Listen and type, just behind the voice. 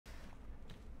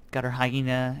Got our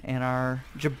hyena and our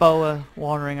jerboa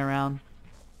wandering around.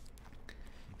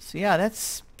 So yeah,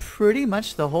 that's pretty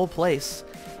much the whole place.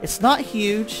 It's not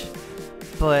huge,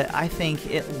 but I think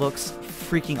it looks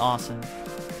freaking awesome.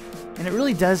 And it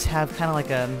really does have kind of like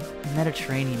a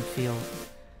Mediterranean feel.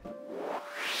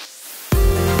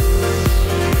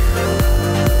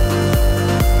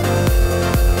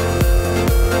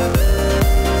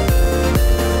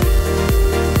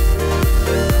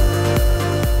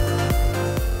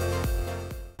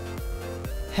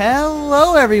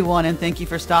 Hello everyone, and thank you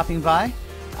for stopping by.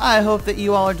 I hope that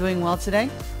you all are doing well today.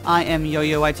 I am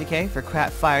UniteTheClans for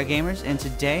Fire Gamers, and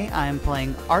today I am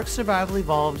playing Ark Survival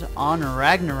Evolved on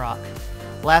Ragnarok.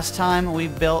 Last time we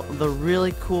built the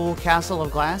really cool Castle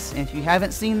of Glass, and if you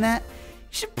haven't seen that,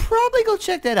 you should probably go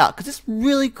check that out, because it's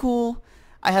really cool.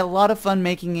 I had a lot of fun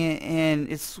making it, and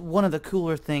it's one of the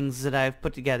cooler things that I've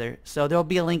put together. So there will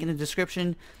be a link in the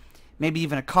description, maybe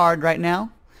even a card right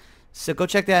now. So go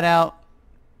check that out.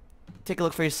 Take a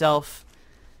look for yourself.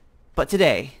 But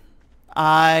today,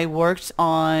 I worked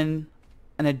on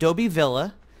an Adobe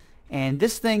villa, and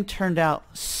this thing turned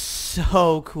out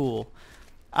so cool.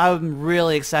 I'm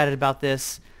really excited about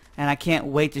this, and I can't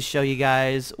wait to show you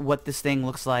guys what this thing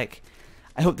looks like.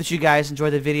 I hope that you guys enjoy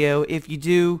the video. If you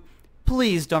do,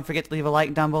 please don't forget to leave a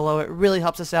like down below. It really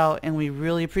helps us out, and we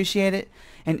really appreciate it.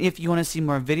 And if you want to see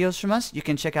more videos from us, you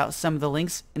can check out some of the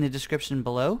links in the description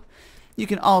below. You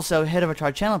can also head over to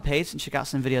our channel page and check out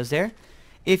some videos there.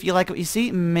 If you like what you see,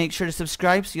 make sure to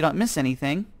subscribe so you don't miss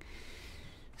anything.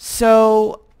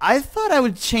 So I thought I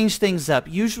would change things up.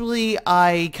 Usually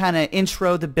I kind of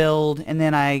intro the build and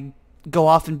then I go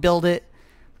off and build it,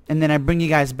 and then I bring you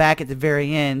guys back at the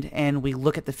very end and we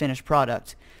look at the finished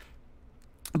product.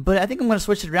 But I think I'm going to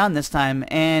switch it around this time,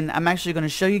 and I'm actually going to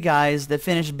show you guys the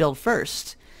finished build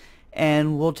first.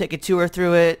 And we'll take a tour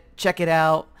through it, check it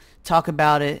out, talk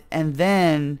about it, and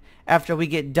then after we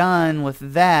get done with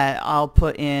that, I'll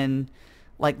put in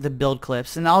like the build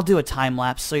clips, and I'll do a time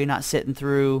lapse so you're not sitting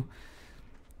through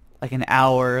like an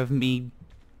hour of me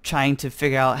trying to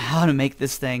figure out how to make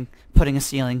this thing, putting a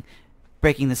ceiling,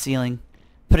 breaking the ceiling,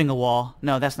 putting a wall.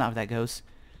 No, that's not how that goes.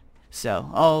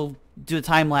 So I'll do a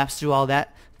time lapse through all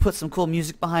that, put some cool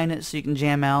music behind it so you can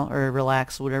jam out or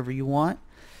relax, whatever you want.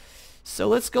 So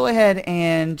let's go ahead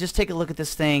and just take a look at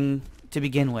this thing to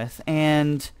begin with.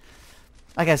 And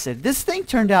like I said, this thing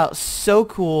turned out so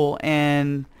cool,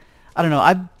 and I don't know,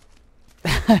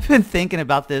 I've been thinking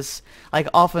about this like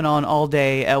off and on all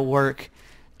day at work,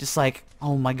 just like,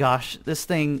 oh my gosh, this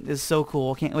thing is so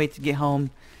cool. Can't wait to get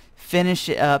home, finish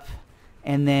it up,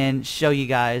 and then show you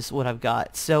guys what I've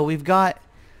got. So we've got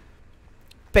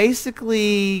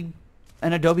basically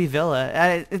an Adobe villa.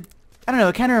 I don't know,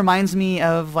 it kind of reminds me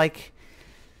of like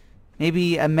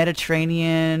maybe a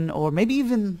Mediterranean or maybe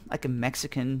even like a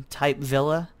Mexican type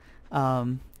villa.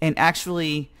 And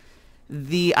actually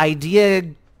the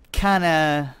idea kind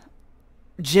of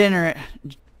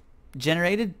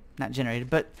not generated,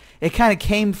 but it kind of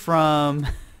came from,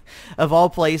 of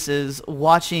all places,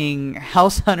 watching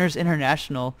House Hunters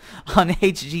International on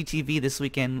HGTV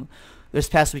this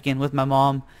past weekend with my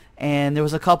mom. And there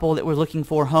was a couple that were looking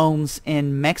for homes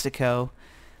in Mexico,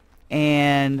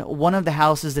 and one of the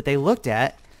houses that they looked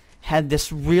at had this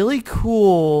really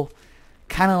cool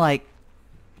kind of like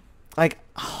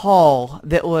hall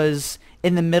that was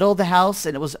in the middle of the house,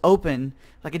 and it was open,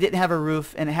 like it didn't have a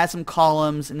roof, and it had some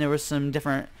columns, and there was some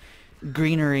different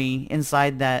greenery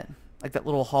inside that, like that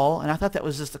little hall. And I thought that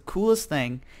was just the coolest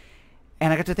thing,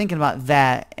 and I got to thinking about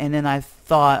that, and then I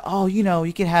thought, oh, you know,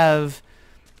 you could have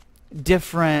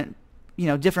different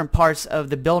parts of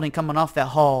the building coming off that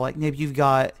hall. Like maybe you've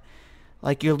got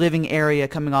like your living area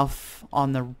coming off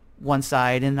on the one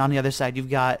side, and on the other side you've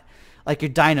got like your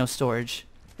dino storage.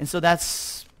 And so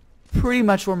that's pretty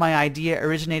much where my idea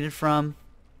originated from.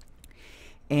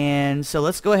 And so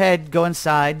let's go ahead, go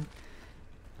inside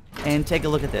and take a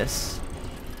look at this.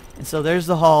 And so there's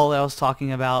the hall that I was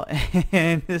talking about,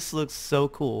 and this looks so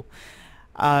cool.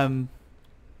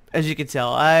 As you can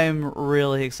tell, I'm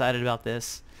really excited about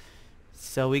this.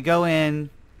 So we go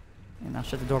in, and I'll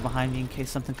shut the door behind me in case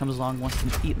something comes along and wants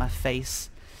to eat my face.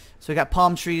 So we got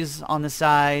palm trees on the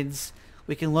sides.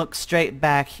 We can look straight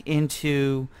back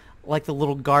into like the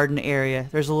little garden area.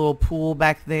 There's a little pool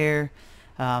back there.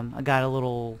 I got a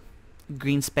little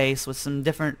green space with some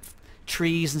different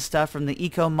trees and stuff from the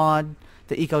Eco mod,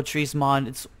 the Eco Trees mod.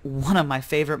 It's one of my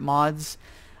favorite mods.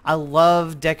 I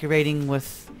love decorating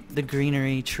with the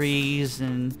greenery, trees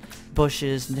and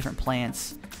bushes and different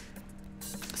plants.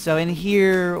 So in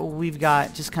here we've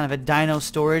got just kind of a dino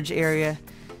storage area.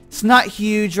 It's not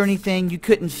huge or anything. You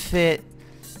couldn't fit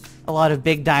a lot of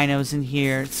big dinos in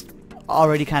here. It's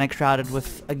already kind of crowded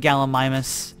with a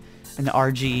Gallimimus, an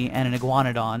RG, and an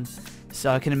Iguanodon.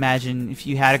 So I can imagine if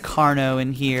you had a Carno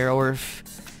in here, or if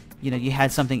you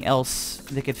had something else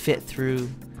that could fit through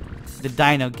the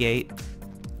dino gate,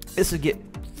 this would get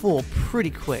full pretty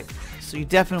quick. So you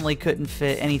definitely couldn't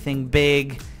fit anything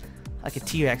big like a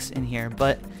T-Rex in here,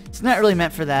 but it's not really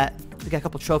meant for that. We got a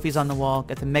couple trophies on the wall.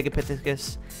 Got the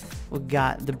Megapithecus. We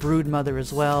got the Brood Mother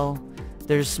as well.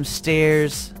 There's some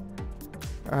stairs,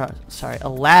 a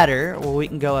ladder where we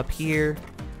can go up here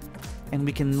and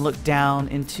we can look down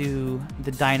into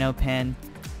the dino pen,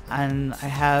 and I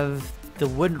have the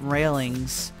wooden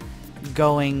railings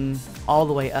going all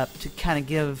the way up to kind of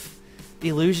give the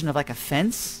illusion of like a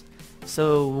fence.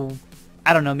 So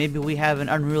I don't know, maybe we have an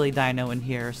unruly dino in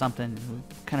here or something,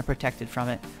 kind of protected from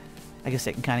it. I guess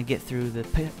they can kind of get through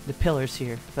the pillars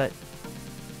here, but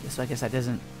so I guess that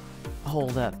doesn't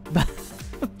hold up.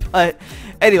 But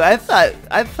anyway,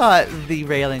 I thought the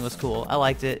railing was cool. I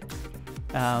liked it.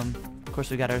 Of course,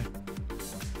 we got our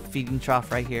feeding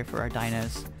trough right here for our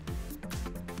dinos.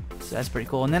 So that's pretty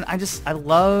cool. And then I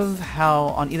love how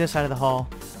on either side of the hall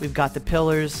we've got the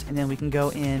pillars, and then we can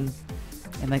go in,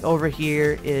 and like over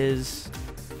here is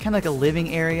kind of like a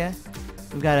living area.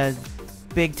 We've got a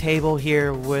big table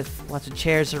here with lots of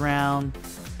chairs around,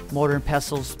 mortar and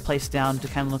pestles placed down to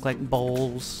kind of look like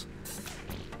bowls.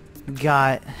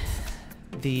 Got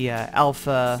the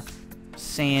alpha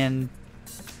sand,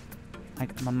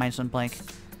 my mind's went blank,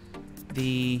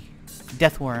 the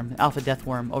deathworm, alpha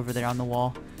deathworm over there on the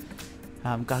wall.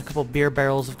 Got a couple beer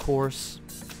barrels, of course,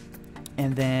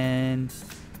 and then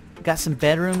got some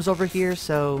bedrooms over here.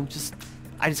 So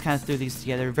I just kind of threw these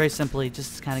together very simply,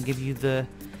 just to kind of give you the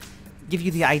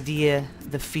idea,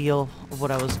 the feel of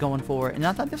what I was going for. And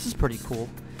I thought this is pretty cool.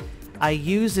 I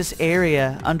use this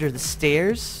area under the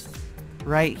stairs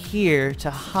right here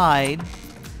to hide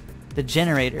the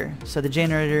generator. So the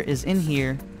generator is in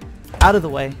here, out of the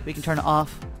way. We can turn it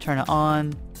off, turn it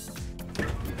on,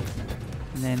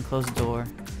 and then close the door.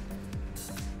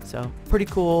 So pretty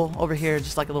cool. Over here,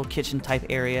 just like a little kitchen type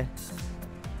area.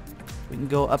 We can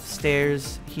go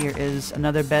upstairs. Here is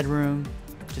another bedroom,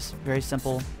 just very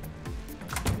simple.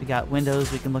 We got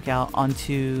windows. We can look out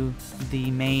onto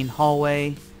the main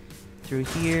hallway through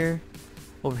here.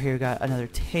 Over here, got another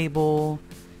table.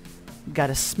 Got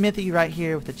a smithy right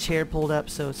here with a chair pulled up,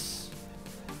 so it's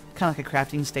kind of like a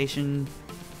crafting station.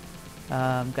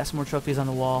 Got some more trophies on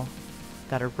the wall.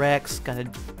 Got a Rex, got a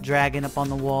dragon up on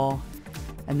the wall.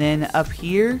 And then up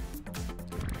here,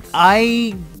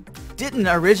 I didn't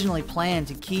originally plan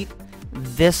to keep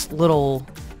this little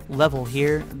level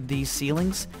here, these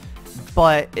ceilings.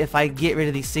 But if I get rid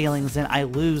of these ceilings, then I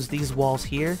lose these walls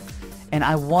here. And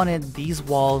I wanted these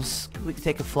walls, we could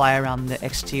take a fly around the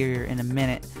exterior in a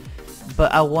minute,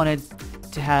 but I wanted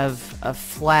to have a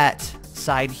flat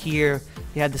side here.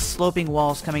 We had the sloping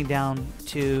walls coming down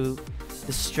to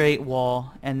the straight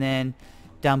wall, and then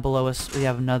down below us we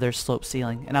have another slope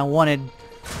ceiling. And I wanted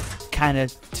kind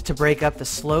of to break up the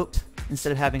slope.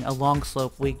 Instead of having a long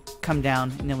slope, we come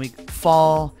down and then we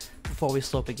fall before we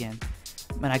slope again.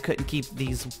 And I couldn't keep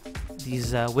these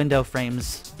window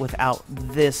frames without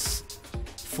this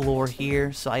floor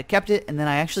here, so I kept it, and then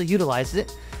I actually utilized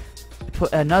it. I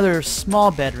put another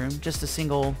small bedroom, just a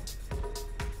single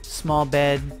small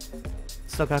bed.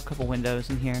 Still got a couple windows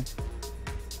in here.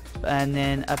 And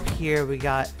then up here we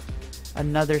got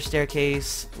another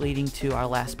staircase leading to our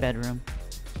last bedroom.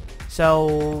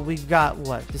 So we've got,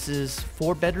 what, this is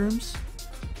 4 bedrooms?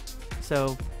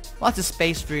 So lots of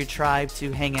space for your tribe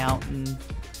to hang out and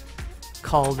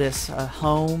call this a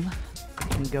home. You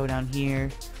can go down here.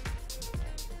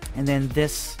 And then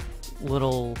this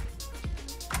little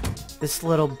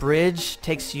bridge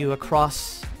takes you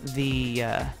across the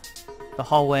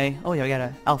hallway. Oh yeah, we got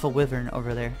an alpha wyvern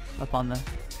over there up on the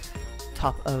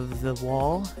top of the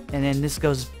wall. And then this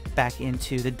goes back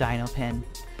into the dino pen.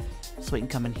 So we can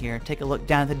come in here, take a look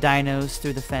down at the dinos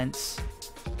through the fence,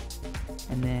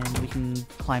 and then we can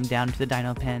climb down to the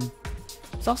dino pen.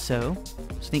 It's also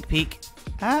sneak peek.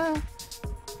 Got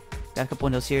a couple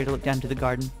windows here to look down to the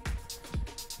garden.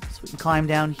 So we can climb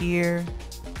down here.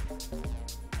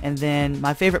 And then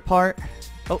my favorite part.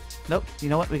 Oh, nope. You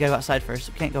know what? We gotta go outside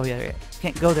first. We can't go there yet.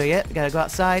 Can't go there yet. We gotta go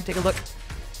outside, take a look.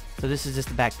 So this is just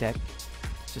the back deck.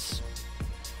 Just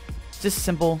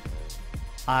simple.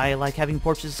 I like having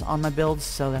porches on my builds,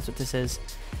 so that's what this is.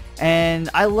 And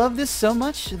I love this so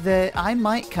much that I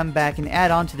might come back and add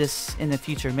on to this in the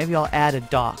future. Maybe I'll add a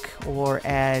dock or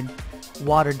add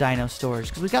water dino storage,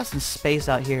 because we got some space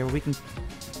out here. We can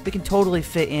totally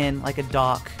fit in like a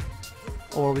dock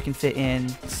or we can fit in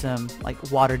some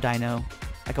like water dino,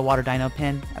 like a water dino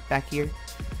pen back here.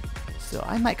 So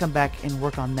I might come back and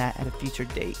work on that at a future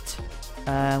date.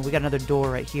 We got another door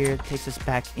right here that takes us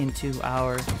back into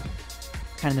our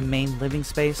kind of the main living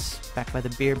space, back by the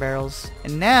beer barrels.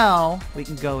 And now we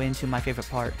can go into my favorite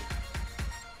part.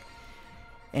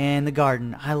 And the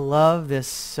garden. I love this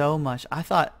so much. I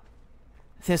thought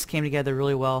this came together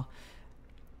really well.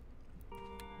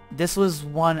 This was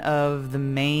one of the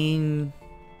main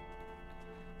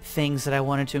things that I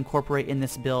wanted to incorporate in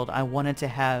this build. I wanted to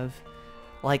have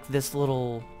like this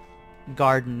little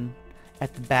garden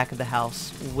at the back of the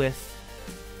house with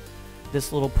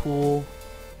this little pool,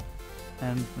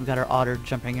 and we've got our otter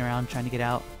jumping around trying to get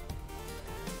out.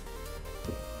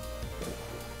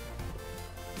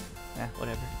 Yeah,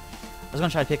 whatever. I was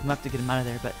gonna try to pick him up to get him out of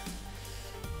there, but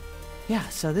yeah,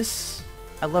 so this,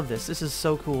 I love this. This is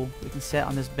so cool. We can sit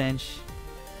on this bench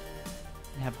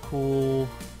and have cool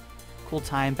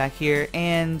time back here.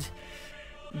 And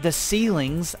the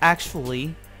ceilings,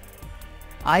 actually,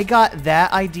 I got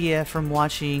that idea from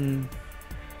watching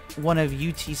one of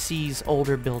UTC's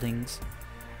older buildings.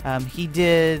 He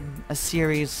did a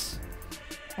series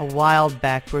a while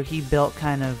back where he built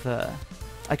kind of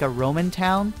like a Roman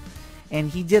town, and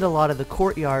he did a lot of the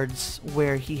courtyards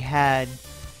where he had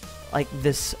like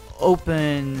this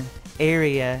open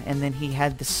area, and then he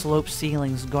had the sloped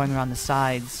ceilings going around the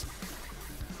sides.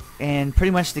 And pretty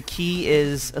much the key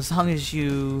is, as long as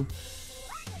you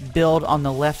build on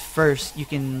the left first, you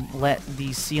can let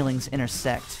these ceilings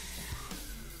intersect.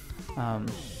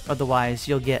 Otherwise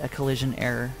you'll get a collision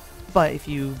error. But if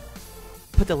you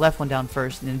put the left one down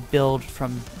first and then build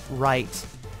from right,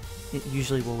 it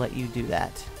usually will let you do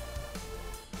that.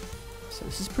 So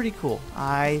this is pretty cool.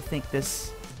 I think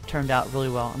this turned out really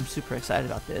well. I'm super excited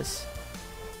about this.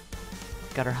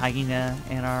 Got our hyena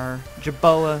and our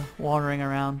jerboa wandering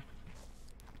around.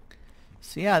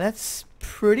 So yeah, that's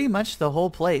pretty much the whole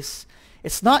place.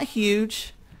 It's not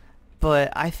huge,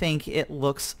 but I think it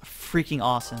looks freaking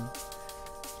awesome.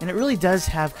 And it really does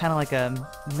have kind of like a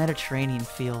Mediterranean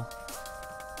feel.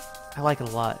 I like it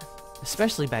a lot,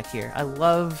 especially back here. I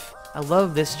love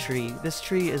this tree. This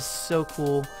tree is so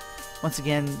cool. Once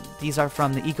again, these are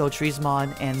from the Eco Trees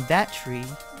mod, and that tree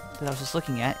that I was just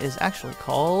looking at is actually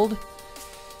called,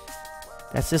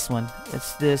 that's this one.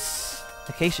 It's this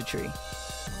acacia tree.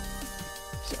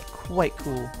 So quite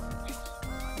cool.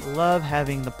 Love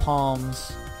having the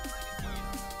palms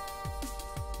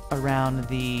around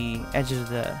the edge of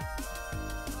the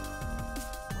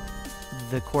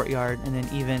courtyard, and then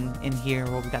even in here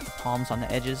where we got the palms on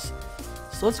the edges.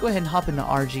 So let's go ahead and hop into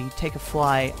RG, take a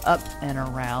fly up and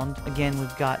around. Again,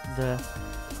 we've got the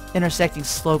intersecting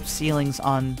sloped ceilings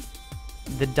on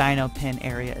the dino pen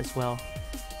area as well.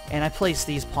 And I placed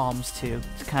these palms too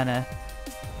to kind of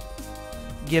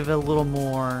give a little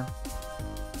more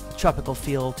tropical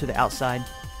feel to the outside.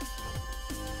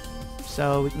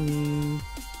 So we can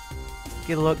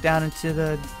get a look down into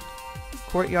the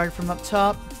courtyard from up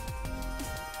top,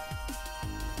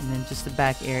 and then just the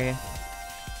back area.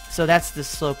 So that's the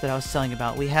slope that I was telling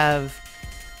about. We have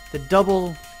the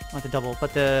double, not the double,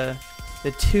 but the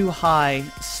two high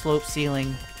slope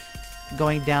ceiling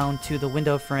going down to the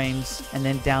window frames and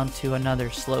then down to another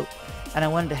slope. And I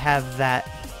wanted to have that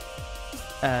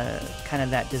kind of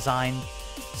that design,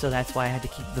 so that's why I had to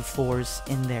keep the floors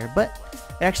in there. But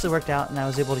it actually worked out, and I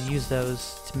was able to use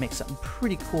those to make something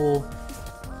pretty cool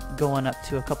going up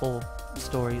to a couple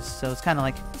stories. So it's kind of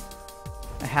like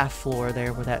a half floor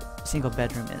there where that single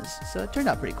bedroom is. So it turned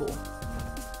out pretty cool.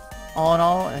 All in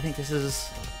all, I think this is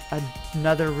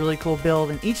another really cool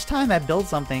build, and each time I build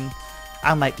something,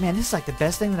 I'm like, man, this is like the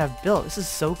best thing that I've built. This is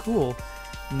so cool.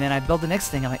 And then I build the next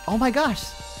thing, I'm like, oh my gosh,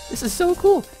 this is so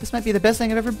cool. This might be the best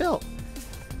thing I've ever built.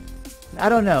 I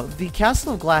don't know. The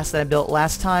castle of glass that I built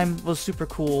last time was super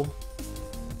cool.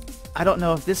 I don't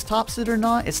know if this tops it or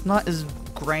not. It's not as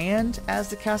grand as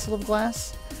the castle of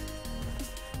glass,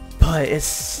 but it's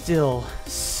still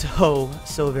so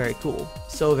very cool.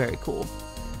 So very cool.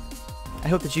 I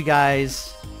hope that you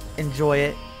guys enjoy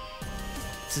it.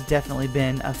 It's definitely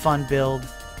been a fun build,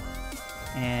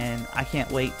 and I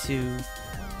can't wait to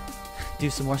do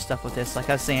some more stuff with this. Like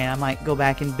I was saying, I might go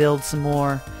back and build some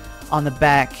more on the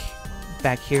back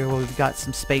here where we've got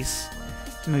some space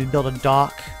to maybe build a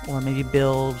dock, or maybe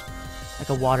build like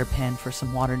a water pen for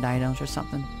some water dinos or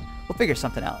something. We'll figure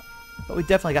something out. But we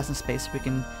definitely got some space we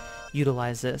can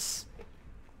utilize this.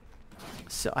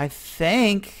 So I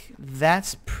think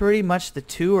that's pretty much the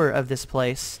tour of this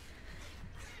place.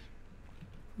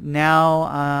 Now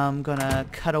I'm gonna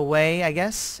cut away, I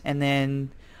guess, and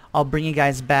then I'll bring you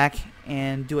guys back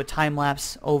and do a time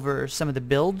lapse over some of the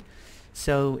build.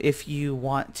 So if you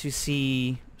want to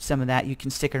see some of that, you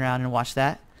can stick around and watch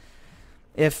that.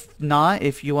 If not,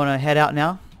 if you want to head out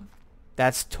now,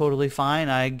 that's totally fine.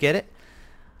 I get it.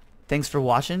 Thanks for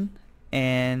watching,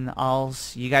 and I'll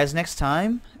see you guys next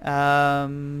time.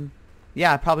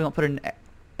 Yeah, I probably won't put an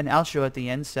outro at the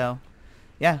end, so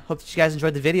yeah, hope that you guys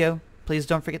enjoyed the video. Please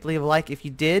don't forget to leave a like if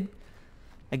you did.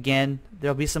 Again,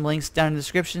 there'll be some links down in the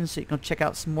description so you can check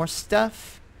out some more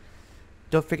stuff.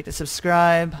 Don't forget to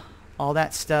subscribe, all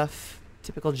that stuff,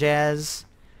 typical jazz.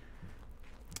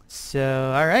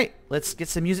 So, alright, let's get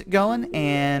some music going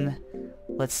and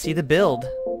let's see the build.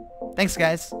 Thanks,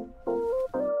 guys.